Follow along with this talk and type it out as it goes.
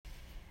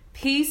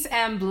Peace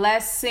and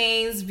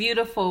blessings,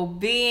 beautiful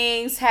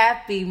beings.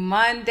 Happy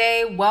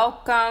Monday.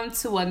 Welcome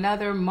to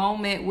another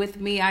moment with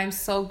me. I'm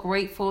so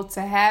grateful to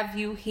have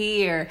you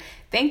here.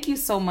 Thank you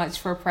so much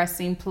for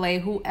pressing play.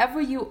 Whoever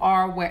you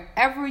are,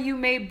 wherever you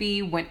may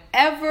be,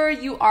 whenever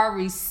you are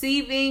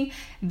receiving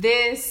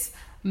this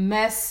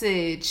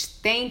message,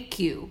 thank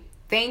you.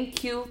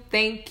 Thank you,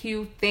 thank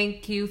you,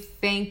 thank you,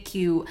 thank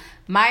you.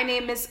 My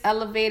name is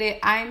Elevated.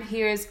 I'm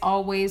here as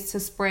always to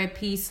spread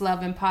peace,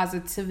 love, and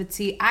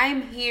positivity.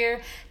 I'm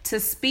here to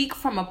speak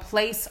from a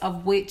place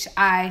of which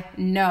I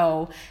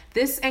know.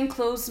 This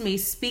includes me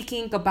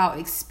speaking about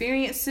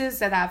experiences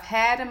that I've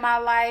had in my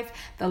life,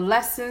 the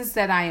lessons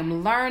that I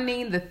am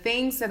learning, the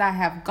things that I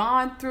have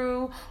gone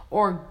through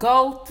or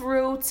go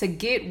through to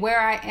get where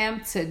I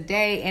am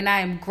today. And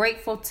I am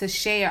grateful to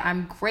share.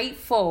 I'm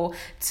grateful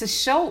to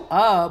show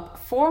up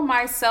for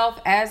myself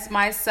as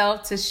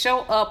myself, to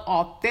show up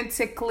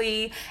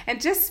authentically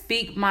and just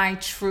speak my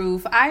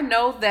truth. I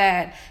know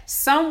that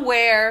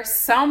somewhere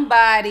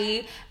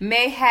somebody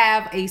may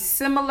have a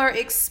similar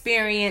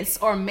experience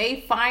or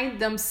may find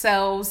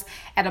themselves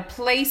at a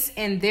place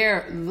in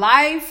their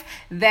life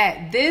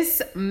that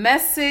this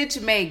message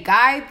may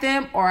guide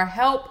them or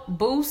help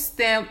boost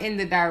them in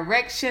the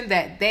direction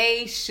that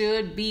they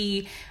should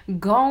be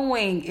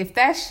going. If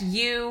that's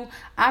you,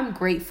 I'm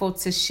grateful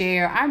to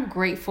share. I'm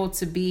grateful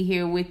to be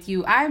here with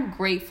you. I'm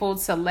grateful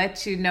to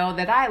let you know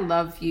that I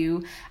love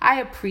you.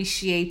 I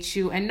appreciate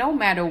you. And no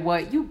matter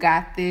what, you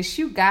got this.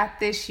 You got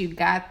this. You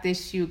got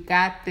this. You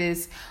got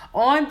this.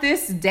 On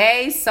this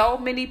day, so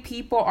many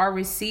people are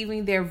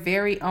receiving their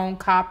very own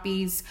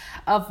copies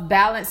of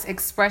Balanced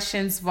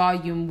Expressions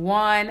Volume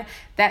 1.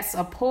 That's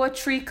a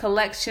poetry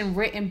collection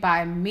written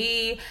by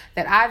me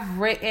that I've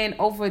written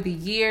over the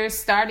years,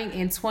 starting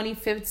in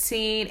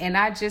 2015. And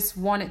I just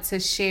wanted to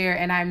share.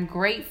 And I'm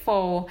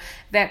grateful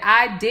that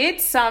I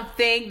did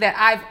something that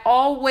I've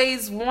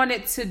always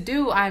wanted to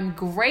do. I'm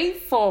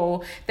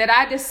grateful that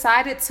I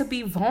decided to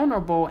be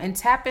vulnerable and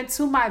tap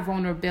into my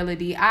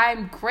vulnerability.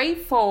 I'm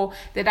grateful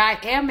that I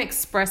am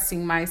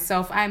expressing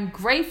myself. I'm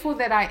grateful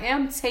that I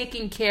am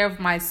taking care of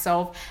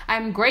myself.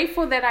 I'm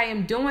grateful that I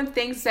am doing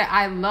things that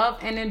I love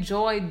and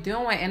enjoy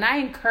doing. And I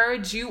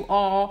encourage you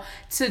all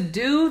to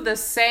do the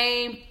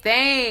same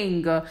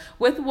thing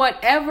with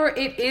whatever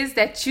it is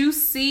that you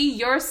see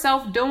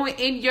yourself doing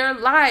in your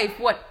life,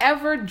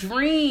 whatever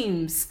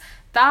dreams,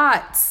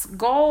 thoughts,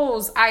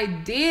 goals,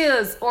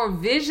 ideas, or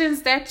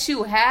visions that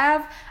you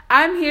have.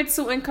 I'm here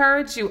to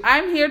encourage you.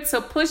 I'm here to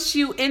push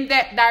you in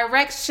that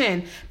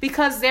direction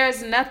because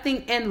there's nothing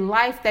in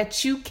life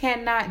that you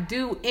cannot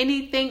do.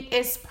 Anything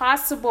is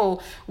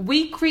possible.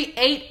 We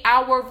create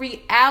our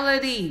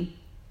reality.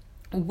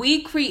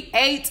 We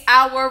create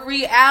our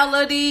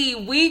reality.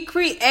 We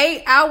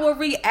create our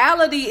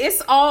reality.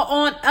 It's all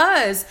on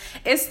us.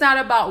 It's not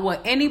about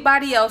what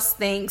anybody else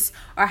thinks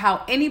or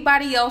how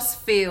anybody else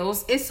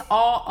feels. It's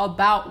all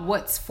about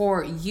what's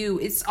for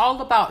you. It's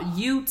all about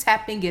you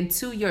tapping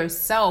into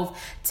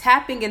yourself,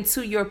 tapping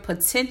into your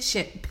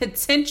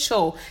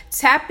potential,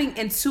 tapping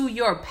into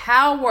your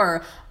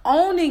power,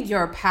 owning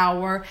your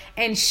power,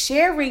 and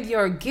sharing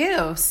your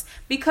gifts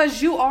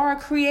because you are a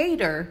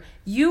creator.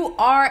 You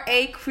are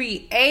a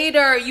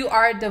creator. You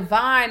are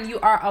divine.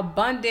 You are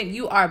abundant.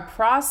 You are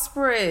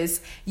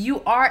prosperous.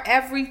 You are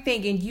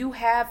everything and you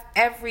have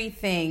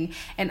everything.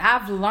 And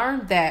I've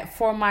learned that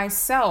for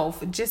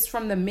myself just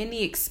from the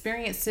many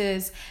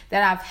experiences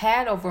that I've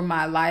had over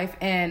my life.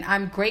 And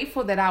I'm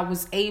grateful that I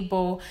was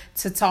able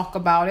to talk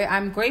about it.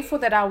 I'm grateful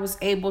that I was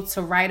able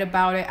to write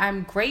about it.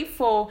 I'm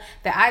grateful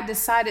that I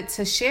decided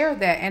to share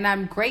that. And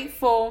I'm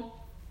grateful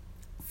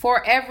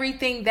for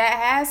everything that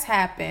has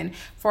happened,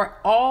 for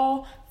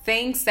all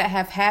things that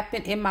have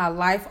happened in my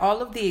life,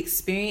 all of the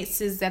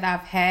experiences that I've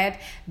had,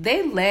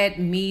 they led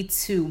me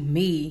to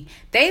me.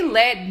 They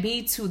led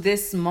me to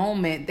this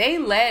moment. They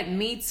led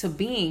me to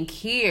being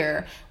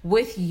here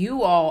with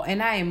you all.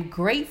 And I am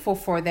grateful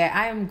for that.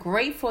 I am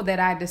grateful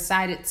that I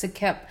decided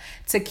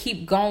to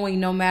keep going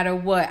no matter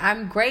what.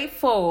 I'm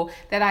grateful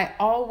that I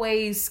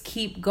always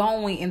keep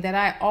going and that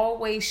I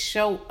always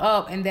show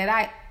up and that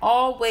I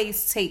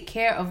always take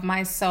care of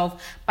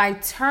myself by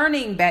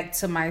turning back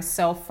to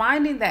myself,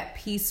 finding that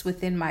peace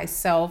within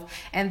myself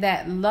and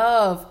that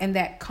love and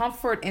that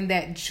comfort and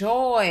that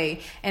joy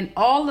and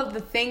all of the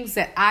things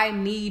that I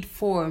need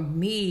for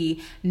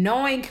me,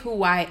 knowing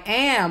who I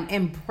am,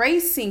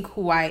 embracing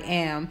who I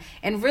am,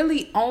 and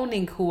really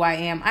owning who I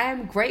am. I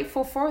am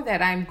grateful for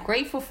that. I'm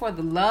grateful for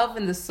the love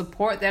and the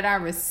support that I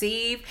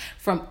receive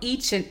from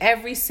each and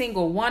every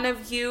single one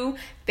of you.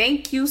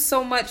 Thank you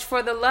so much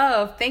for the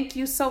love. Thank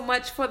you so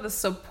much for the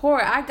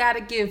support. I got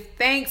to give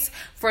thanks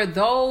for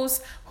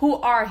those who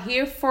are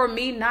here for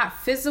me, not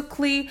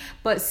physically,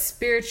 but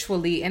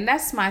spiritually. And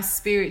that's my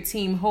spirit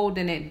team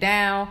holding it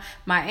down.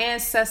 My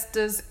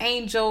ancestors,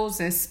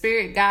 angels, and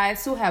spirit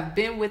guides who have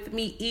been with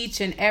me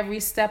each and every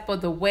step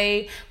of the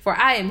way. For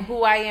I am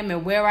who I am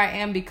and where I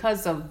am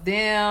because of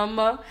them.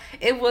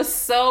 It was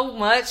so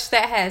much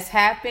that has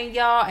happened,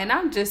 y'all. And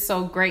I'm just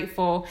so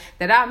grateful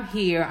that I'm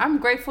here. I'm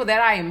grateful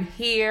that I am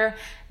here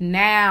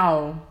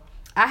now.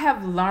 I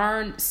have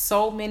learned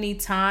so many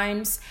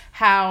times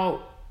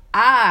how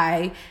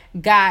I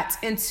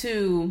got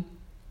into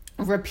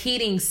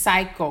repeating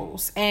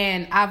cycles,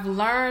 and I've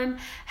learned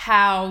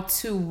how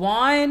to,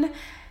 one,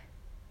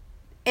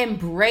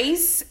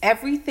 embrace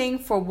everything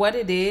for what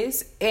it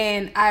is,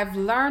 and I've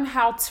learned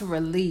how to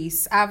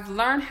release. I've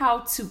learned how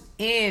to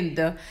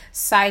end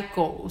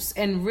cycles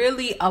and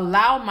really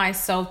allow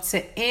myself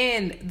to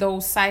end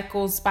those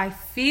cycles by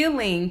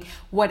feeling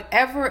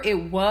whatever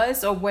it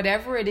was or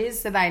whatever it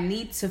is that I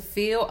need to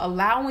feel,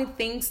 allowing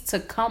things to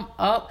come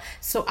up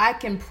so I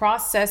can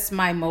process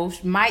my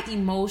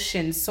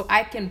emotions, so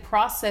I can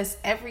process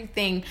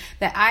everything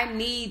that I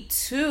need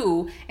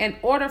to in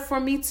order for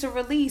me to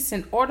release,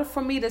 in order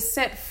for me to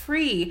set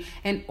free,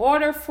 in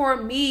order for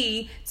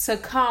me to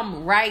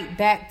come right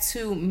back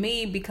to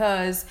me,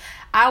 because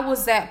I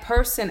was that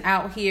person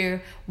out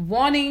here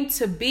wanting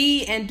to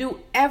be and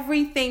do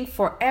everything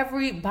for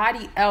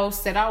everybody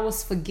else that I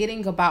was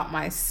forgetting about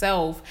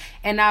myself.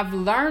 And I've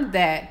learned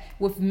that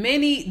with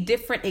many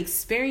different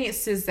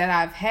experiences that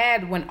I've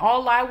had, when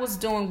all I was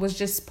doing was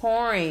just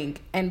pouring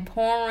and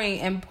pouring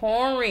and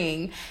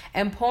pouring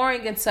and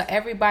pouring into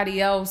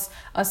everybody else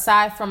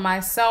aside from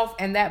myself.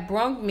 And that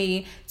brought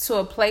me to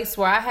a place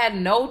where I had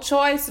no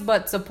choice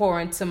but to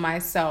pour into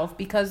myself,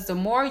 because the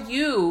more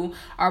you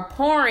are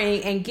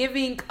pouring and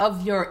giving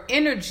of your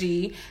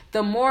energy,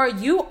 the more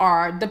you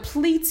are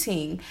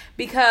depleting.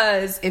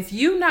 Because if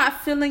you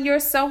not filling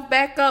yourself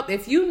back up,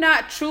 if you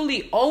not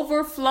truly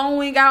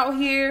overflowing out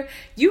here,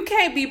 you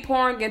can't be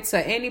pouring into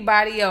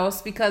anybody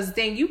else, because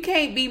then you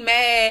can't be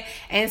mad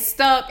and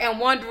stuck and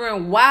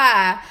wondering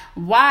why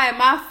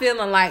am I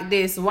feeling like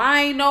this?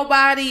 Why ain't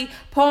nobody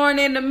pouring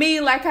into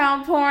me like how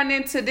I'm pouring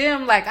into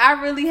them? Like,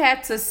 I really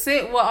had to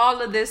sit with all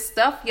of this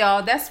stuff,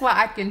 y'all. That's why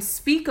I can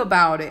speak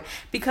about it,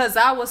 because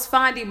I was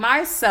finding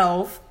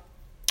myself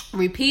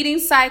repeating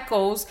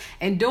cycles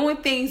and doing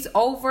things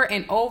over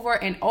and over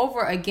and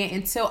over again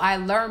until I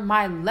learned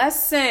my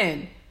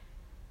lesson.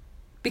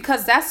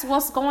 Because that's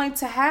what's going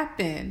to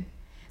happen.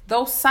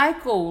 Those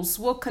cycles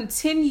will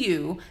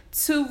continue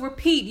to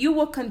repeat. You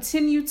will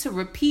continue to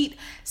repeat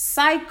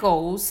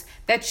cycles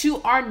that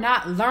you are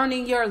not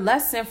learning your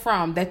lesson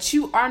from, that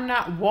you are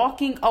not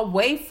walking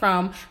away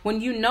from, when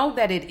you know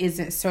that it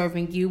isn't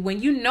serving you,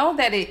 when you know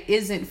that it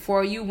isn't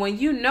for you, when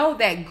you know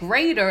that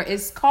greater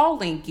is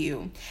calling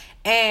you.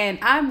 And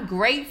I'm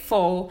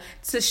grateful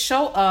to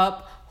show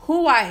up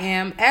who I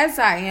am as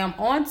I am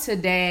on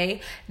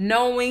today,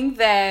 knowing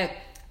that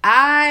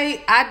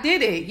I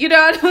did it. You know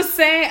what I'm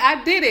saying?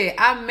 I did it.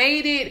 I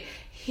made it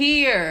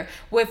here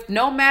with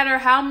no matter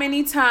how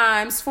many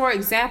times, for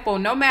example,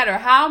 no matter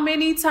how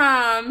many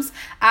times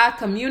I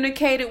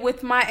communicated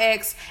with my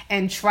ex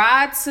and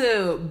tried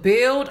to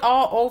build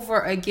all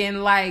over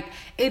again, like,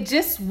 it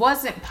just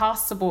wasn't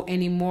possible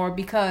anymore,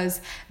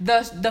 because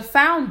the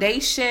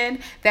foundation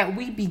that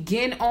we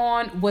begin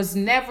on was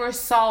never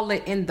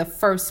solid in the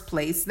first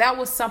place. That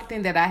was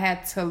something that I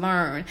had to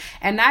learn.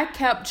 And I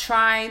kept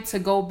trying to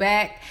go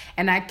back,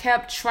 and I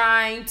kept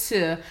trying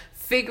to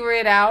figure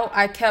it out.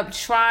 I kept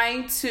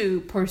trying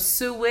to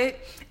pursue it,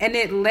 and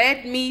it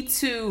led me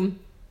to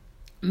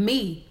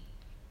me.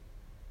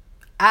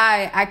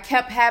 I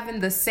kept having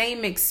the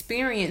same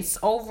experience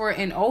over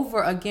and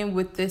over again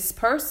with this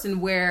person,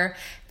 where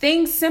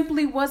things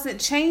simply wasn't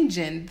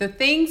changing. The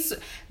things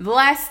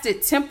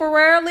lasted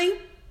temporarily,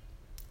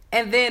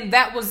 and then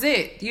that was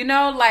it. You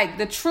know, like,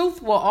 the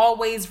truth will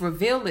always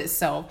reveal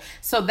itself.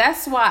 So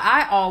that's why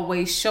I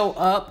always show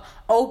up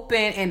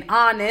open and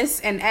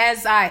honest and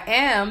as I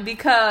am,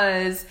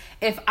 because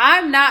if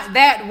I'm not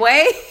that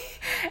way,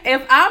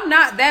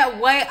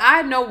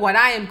 I know what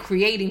I am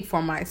creating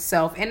for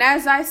myself. And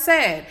as I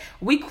said,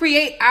 we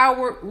create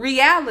our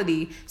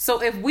reality.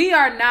 So if we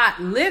are not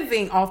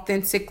living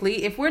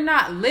authentically, if we're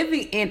not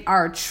living in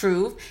our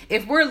truth,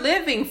 if we're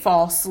living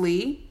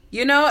falsely,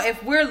 you know,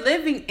 if we're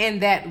living in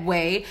that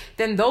way,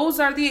 then those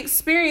are the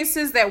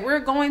experiences that we're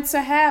going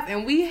to have.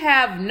 And we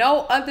have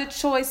no other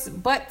choice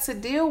but to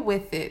deal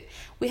with it.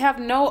 We have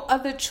no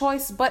other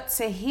choice but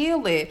to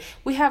heal it.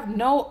 We have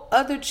no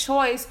other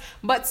choice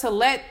but to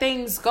let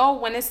things go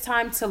when it's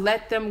time to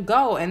let them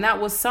go. And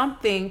that was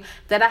something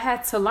that I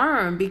had to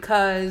learn,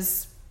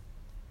 because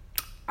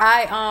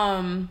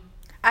I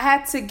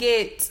had to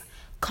get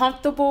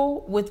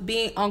comfortable with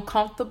being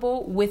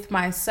uncomfortable with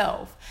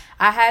myself.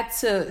 I had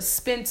to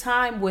spend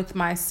time with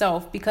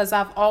myself, because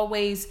I've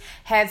always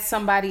had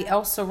somebody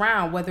else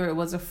around, whether it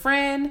was a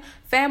friend,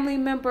 family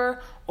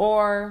member,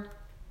 or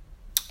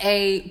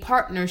a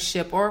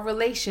partnership or a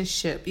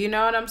relationship. You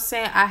know what I'm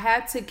saying? I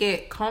had to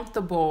get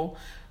comfortable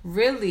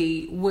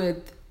really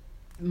with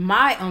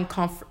my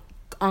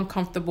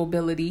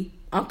uncomfortability.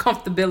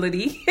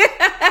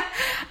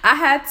 I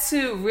had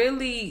to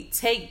really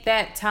take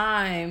that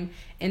time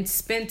and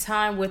spend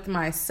time with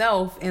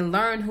myself and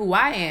learn who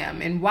I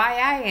am and why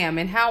I am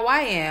and how I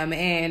am,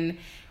 and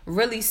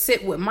really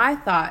sit with my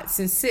thoughts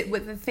and sit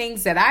with the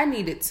things that I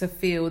needed to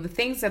feel, the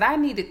things that I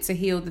needed to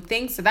heal, the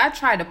things that I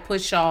tried to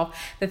push off,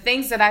 the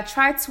things that I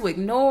tried to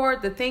ignore,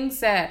 the things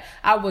that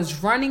I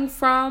was running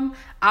from.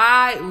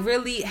 I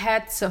really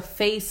had to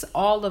face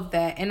all of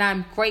that, and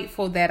I'm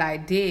grateful that I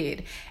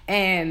did.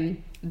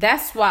 And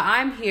that's why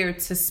I'm here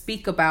to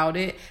speak about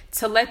it,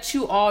 to let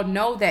you all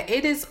know that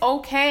it is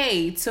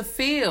okay to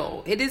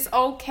feel. It is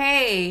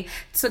okay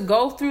to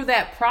go through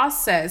that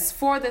process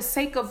for the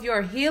sake of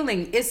your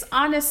healing. It's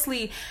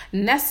honestly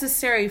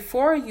necessary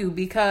for you,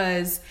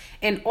 because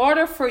in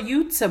order for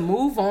you to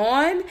move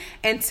on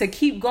and to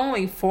keep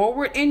going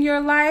forward in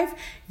your life,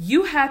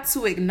 you have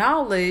to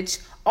acknowledge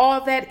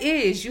all that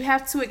is. You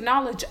have to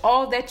acknowledge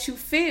all that you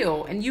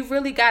feel, and you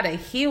really got to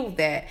heal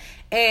that.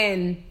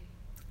 And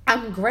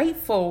I'm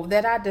grateful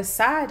that I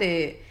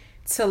decided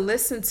to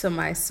listen to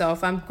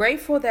myself. I'm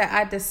grateful that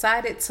I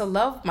decided to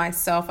love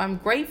myself. I'm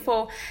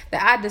grateful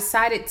that I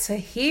decided to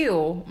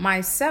heal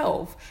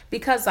myself,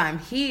 because I'm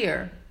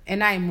here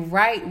and I'm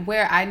right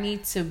where I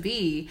need to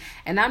be.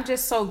 And I'm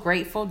just so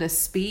grateful to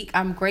speak.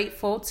 I'm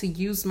grateful to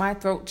use my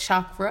throat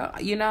chakra.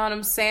 You know what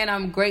I'm saying?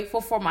 I'm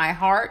grateful for my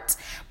heart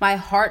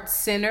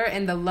center,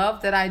 and the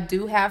love that I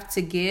do have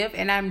to give.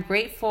 And I'm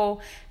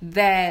grateful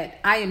that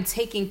I am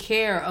taking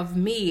care of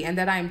me, and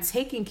that I'm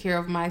taking care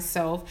of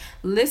myself,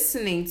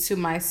 listening to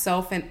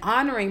myself and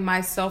honoring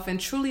myself and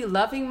truly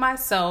loving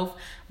myself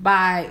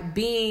by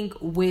being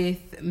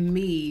with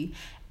me.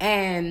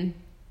 And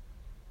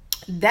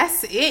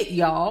that's it,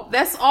 y'all.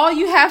 That's all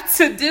you have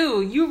to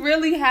do. You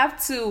really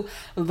have to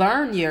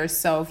learn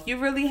yourself. You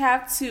really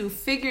have to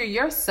figure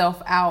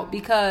yourself out,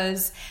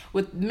 because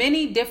with the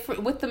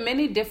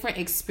many different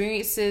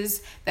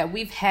experiences that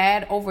we've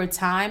had over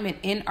time and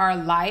in our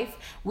life,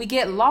 we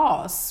get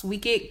lost. We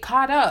get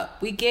caught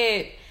up.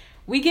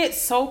 We get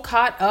so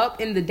caught up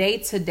in the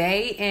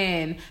day-to-day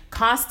and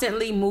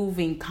constantly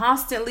moving,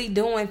 constantly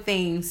doing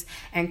things,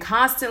 and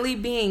constantly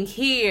being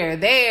here,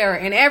 there,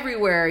 and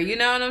everywhere. You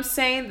know what I'm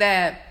saying?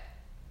 That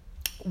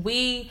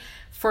we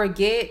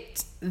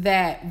forget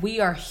that we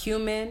are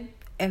human,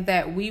 and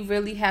that we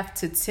really have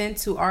to tend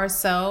to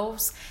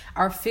ourselves,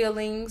 our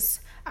feelings,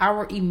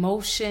 our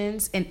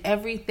emotions, and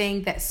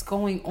everything that's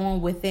going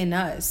on within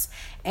us.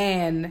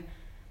 And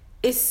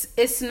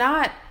it's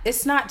not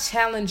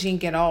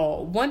challenging at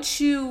all.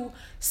 Once you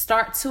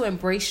start to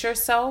embrace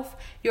yourself,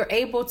 you're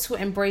able to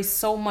embrace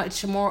so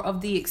much more of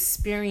the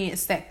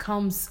experience that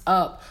comes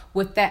up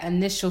with that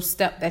initial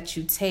step that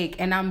you take.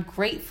 And I'm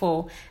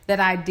grateful that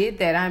I did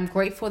that. I'm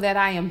grateful that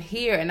I am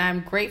here, and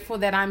I'm grateful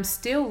that I'm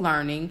still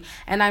learning,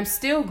 and I'm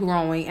still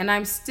growing, and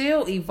I'm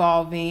still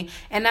evolving,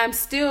 and I'm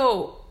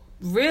still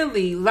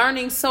really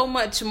learning so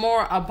much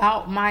more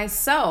about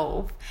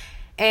myself.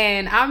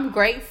 And I'm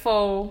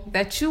grateful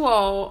that you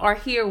all are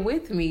here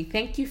with me.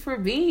 Thank you for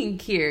being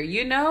here.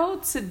 You know,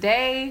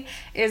 today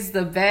is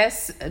the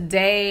best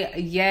day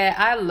yet.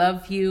 I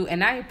love you,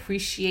 and I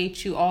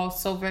appreciate you all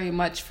so very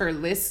much for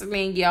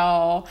listening,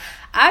 y'all.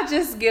 I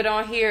just get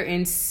on here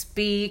and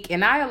speak,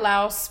 and I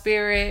allow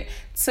spirit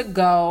to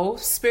go,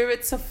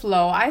 spirit to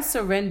flow. I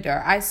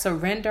surrender,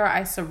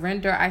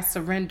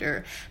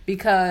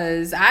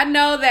 because I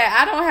know that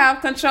I don't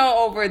have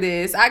control over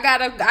this. I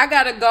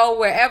gotta go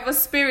wherever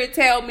spirit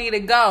tell me to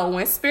go.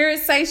 When spirit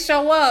say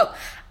show up,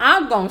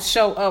 I'm going to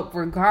show up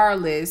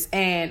regardless.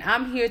 And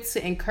I'm here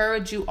to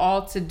encourage you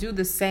all to do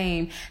the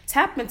same.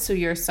 Tap into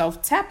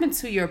yourself. Tap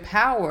into your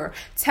power.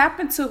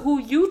 Tap into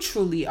who you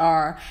truly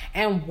are.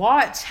 And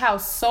watch how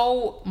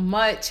so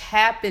much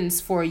happens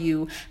for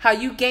you. How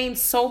you gain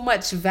so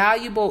much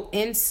valuable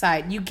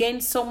insight. You gain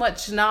so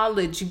much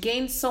knowledge. You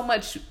gain so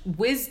much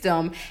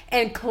wisdom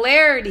and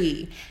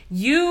clarity.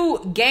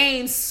 You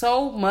gain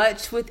so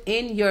much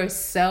within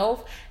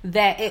yourself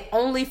that it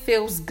only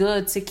feels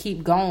good to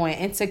keep going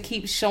and to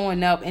keep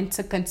showing up and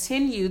to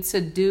continue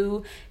to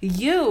do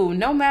you.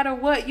 No matter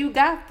what, you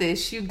got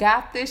this. You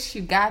got this.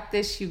 You got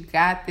this. You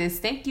got this.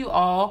 Thank you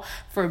all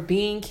for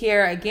being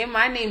here. Again,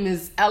 my name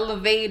is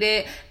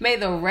Elevated. May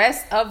the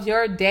rest of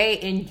your day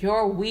and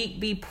your week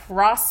be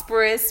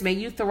prosperous. May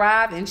you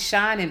thrive and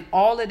shine in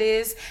all it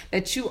is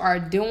that you are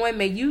doing.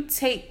 May you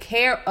take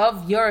care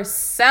of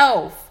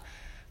yourself.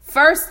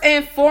 First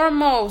and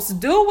foremost,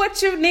 do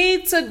what you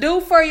need to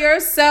do for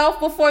yourself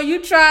before you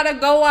try to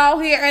go out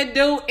here and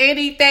do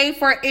anything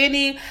for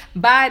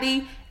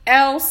anybody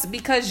else,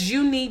 because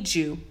you need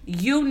you.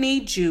 You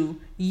need you.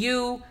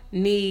 You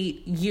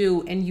need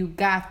you. And you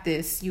got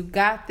this. You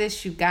got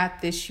this. You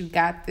got this. You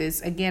got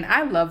this. Again,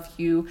 I love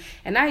you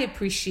and I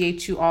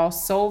appreciate you all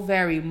so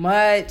very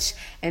much.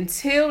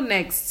 Until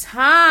next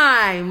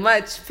time,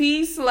 much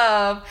peace,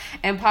 love,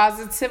 and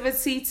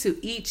positivity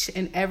to each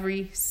and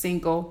every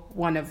single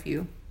one of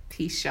you.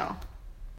 Peace, y'all.